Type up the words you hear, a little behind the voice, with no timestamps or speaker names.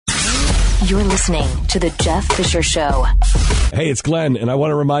You're listening to The Jeff Fisher Show. Hey, it's Glenn, and I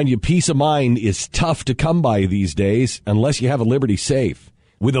want to remind you, peace of mind is tough to come by these days unless you have a Liberty Safe.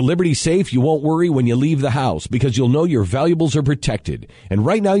 With a Liberty Safe, you won't worry when you leave the house because you'll know your valuables are protected. And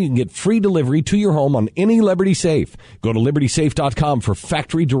right now, you can get free delivery to your home on any Liberty Safe. Go to LibertySafe.com for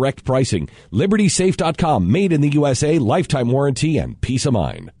factory direct pricing. LibertySafe.com, made in the USA, lifetime warranty, and peace of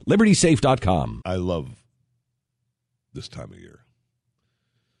mind. LibertySafe.com. I love this time of year.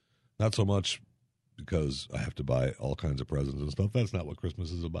 Not so much because I have to buy all kinds of presents and stuff. That's not what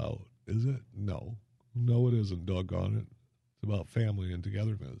Christmas is about, is it? No. No, it isn't, doggone it. It's about family and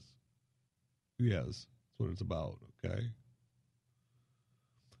togetherness. Yes, that's what it's about, okay?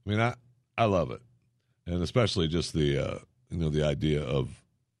 I mean, I love it. And especially just the idea of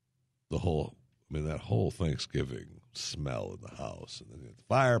the whole, that whole Thanksgiving smell in the house and then the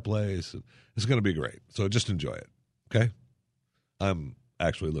fireplace. And it's going to be great. So just enjoy it, okay? I'm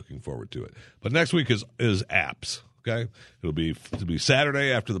actually looking forward to it. But next week is apps, okay? It'll be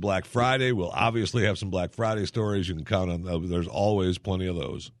Saturday after the Black Friday. We'll obviously have some Black Friday stories. You can count on, there's always plenty of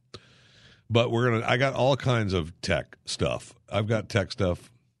those. But I got all kinds of tech stuff. I've got tech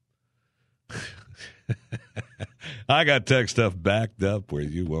stuff. I got tech stuff backed up where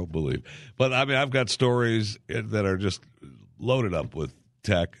you won't believe. But I've got stories that are just loaded up with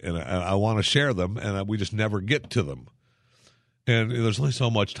tech, and I want to share them, and we just never get to them. And there's only so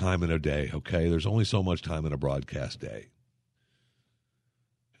much time in a day, okay? There's only so much time in a broadcast day.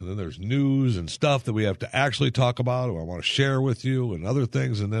 And then there's news and stuff that we have to actually talk about or I want to share with you and other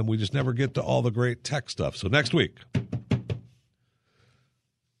things, and then we just never get to all the great tech stuff. So next week,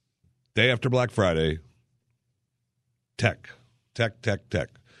 day after Black Friday, tech.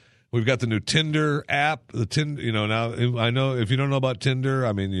 We've got the new Tinder app. The Tinder, now I know if you don't know about Tinder,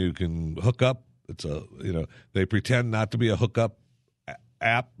 you can hook up. It's they pretend not to be a hookup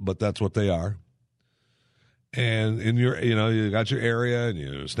app, but that's what they are. And in your, you got your area and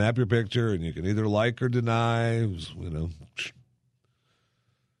you snap your picture and you can either like or deny, and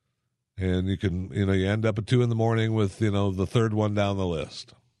you can, you end up at 2 a.m. with, the third one down the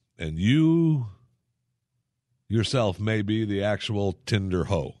list. And you yourself may be the actual Tinder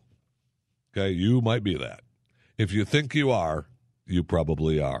hoe. Okay. You might be that. If you think you are, you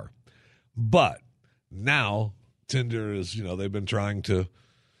probably are. But now Tinder is, they've been trying to,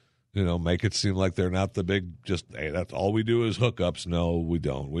 make it seem like they're not the big, hey, that's all we do is hookups. No, we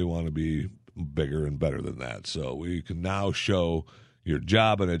don't. We want to be bigger and better than that. So we can now show your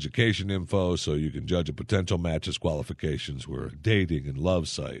job and education info so you can judge a potential match's qualifications. We're a dating and love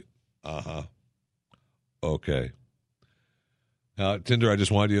site. Okay. Now, Tinder, I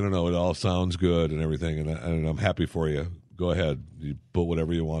just wanted you to know it all sounds good and everything, and I'm happy for you. Go ahead. You put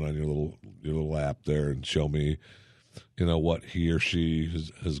whatever you want on your little app there and show me, what he or she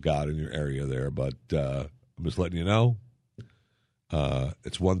has got in your area there. But I'm just letting you know.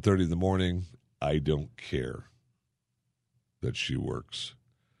 It's 1:30 in the morning. I don't care that she works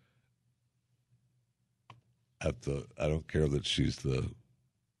I don't care that she's the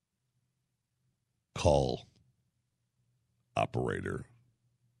call operator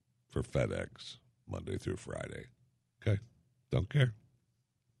for FedEx Monday through Friday. Okay? Don't care.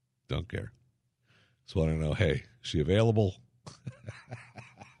 Just want to know, hey, is she available?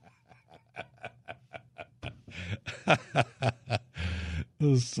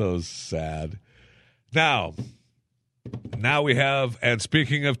 This is so sad. Now we have, and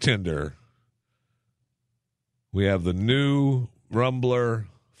speaking of Tinder, we have the new Rumbler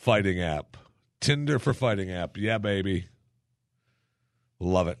fighting app. Tinder for fighting app. Yeah, baby.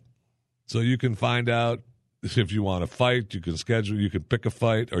 Love it. So you can find out if you want to fight, you can schedule, you can pick a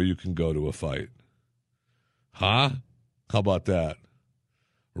fight, or you can go to a fight. Huh? How about that?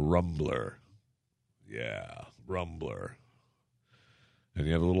 Rumbler. Yeah, Rumbler. And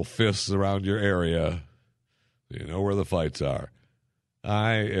you have little fists around your area. You know where the fights are.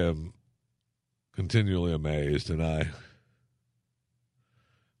 I am continually amazed, and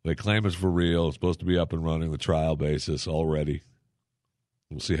they claim it's for real. It's supposed to be up and running, the trial basis already.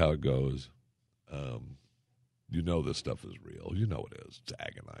 We'll see how it goes. You know this stuff is real. You know it is. It's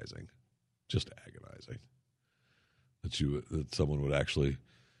agonizing. Just agonizing. That someone would actually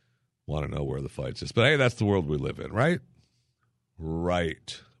want to know where the fights is. But hey, that's the world we live in, right?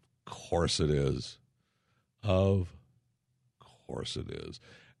 Right. Of course it is. Of course it is.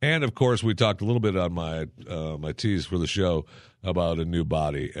 And of course, we talked a little bit on my tease for the show about a new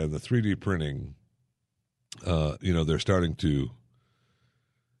body and the 3D printing. They're starting to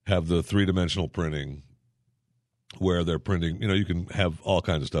have the three-dimensional printing where they're printing, you can have all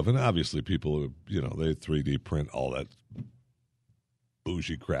kinds of stuff. And obviously people, they 3D print all that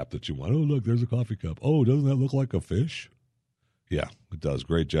bougie crap that you want. Oh, look, there's a coffee cup. Oh, doesn't that look like a fish? Yeah, it does.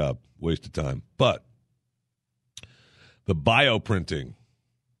 Great job. Waste of time. But the bioprinting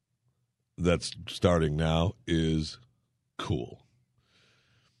that's starting now is cool.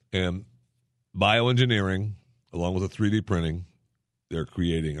 And bioengineering, along with the 3D printing, they're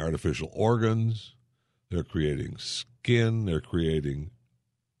creating artificial organs, they're creating skin, they're creating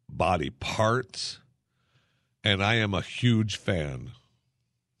body parts. And I am a huge fan.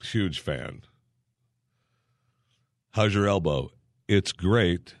 Huge fan. How's your elbow? It's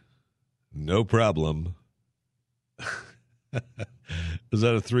great. No problem. Is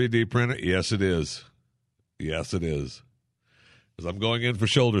that a 3D printer? Yes, it is. Yes, it is. Because I'm going in for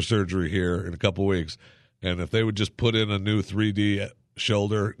shoulder surgery here in a couple weeks. And if they would just put in a new 3D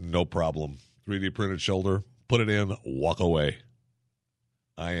shoulder, no problem. 3D printed shoulder, put it in, walk away.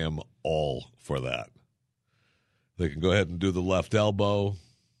 I am all for that. They can go ahead and do the left elbow.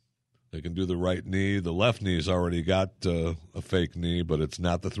 They can do the right knee. The left knee's already got a fake knee, but it's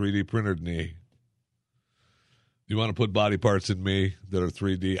not the 3D printed knee. You want to put body parts in me that are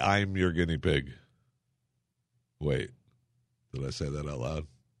 3D? I'm your guinea pig. Wait, did I say that out loud?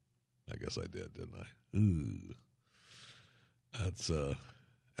 I guess I did, didn't I? Ooh. That's and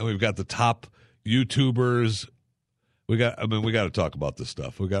we've got the top YouTubers. We got to talk about this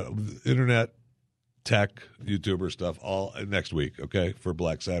stuff. We got internet, tech, YouTuber stuff all next week, okay, for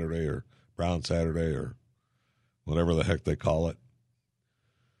Black Saturday or Brown Saturday or whatever the heck they call it.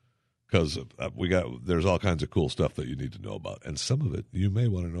 Because there's all kinds of cool stuff that you need to know about. And some of it you may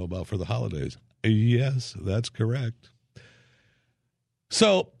want to know about for the holidays. Yes, that's correct.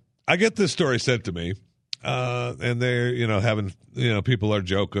 So I get this story sent to me, and they're, having, people are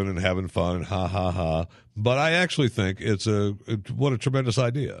joking and having fun and ha, ha, ha. But I actually think what a tremendous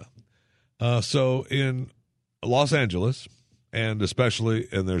idea. So in Los Angeles, and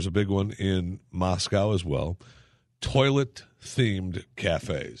there's a big one in Moscow as well, toilet-themed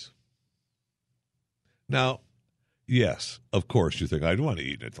cafes. Now, yes, of course you think, I don't want to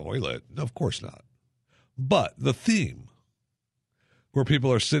eat in a toilet. No, of course not. But the theme, where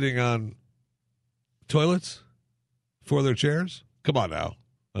people are sitting on toilets for their chairs, come on now,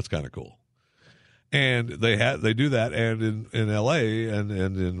 that's kind of cool. And they do that, and in L.A. and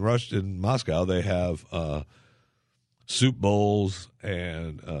in Moscow, they have soup bowls,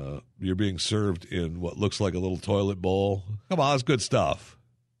 and you're being served in what looks like a little toilet bowl. Come on, that's good stuff.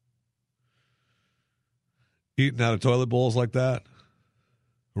 Eating out of toilet bowls like that,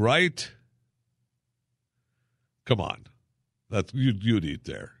 right? Come on, you'd eat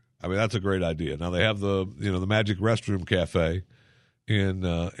there. I mean, that's a great idea. Now they have the Magic Restroom Cafe in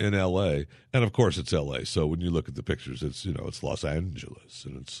L.A. and of course it's L.A. So when you look at the pictures, it's it's Los Angeles,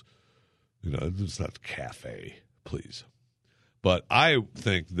 and it's it's not a cafe, please. But I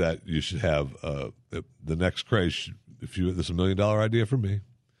think that you should have the next craze. This is $1 million idea for me.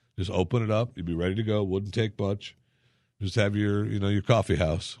 Just open it up. You'd be ready to go. Wouldn't take much. Just have your your coffee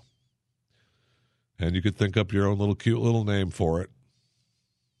house, and you could think up your own little cute little name for it.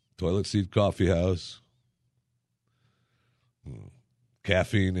 Toilet seat coffee house.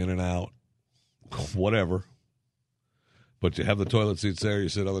 Caffeine in and out, whatever. But you have the toilet seats there. You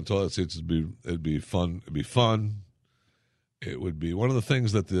sit on the toilet seats. It'd be fun. It'd be fun. It would be one of the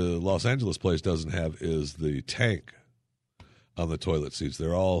things that the Los Angeles place doesn't have is the tank on the toilet seats. They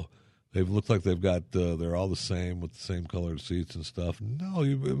look like they've got they're all the same with the same colored seats and stuff. No,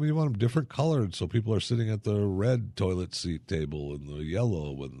 you want them different colored so people are sitting at the red toilet seat table and the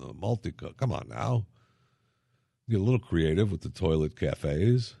yellow and the multi-color. Come on now. Get a little creative with the toilet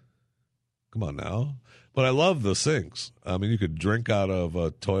cafes. Come on now. But I love the sinks. I mean, you could drink out of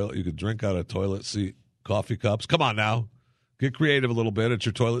a toilet. You could drink out of toilet seat coffee cups. Come on now. Get creative a little bit at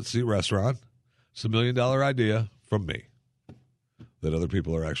your toilet seat restaurant. It's $1 million idea from me that other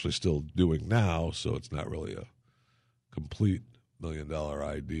people are actually still doing now, so it's not really a complete $1 million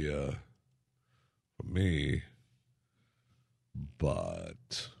idea from me.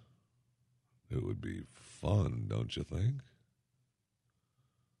 But it would be fun, don't you think?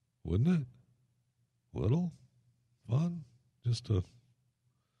 Wouldn't it? Little fun just to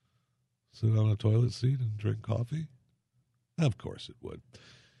sit on a toilet seat and drink coffee? Of course it would.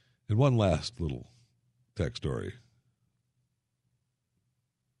 And one last little tech story.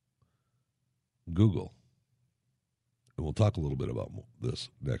 Google, and we'll talk a little bit about this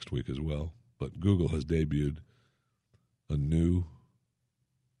next week as well, but Google has debuted a new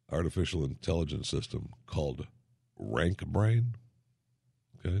artificial intelligence system called RankBrain.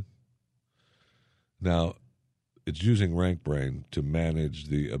 Okay. Now, it's using RankBrain to manage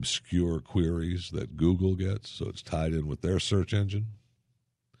the obscure queries that Google gets, so it's tied in with their search engine.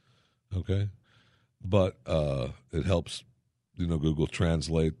 okay? But it helps, Google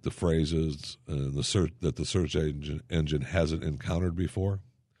translate the phrases the search engine hasn't encountered before.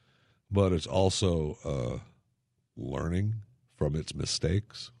 But it's also learning from its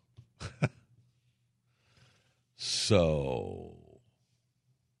mistakes. So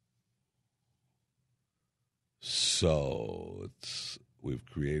we've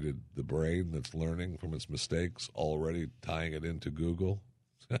created the brain that's learning from its mistakes, already tying it into Google.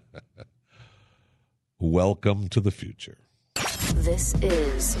 Welcome to the future. This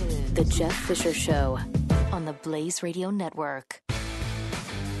is The Jeff Fisher Show on the Blaze Radio Network.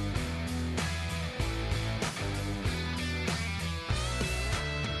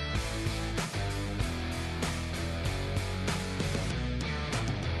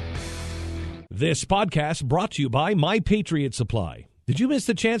 This podcast brought to you by My Patriot Supply. Did you miss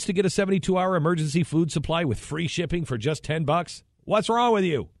the chance to get a 72-hour emergency food supply with free shipping for just $10? What's wrong with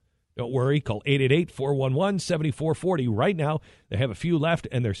you? Don't worry. Call 888-411-7440 right now. They have a few left,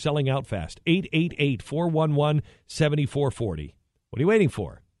 and they're selling out fast. 888-411-7440. What are you waiting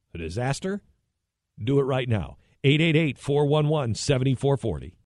for? A disaster? Do it right now. 888-411-7440.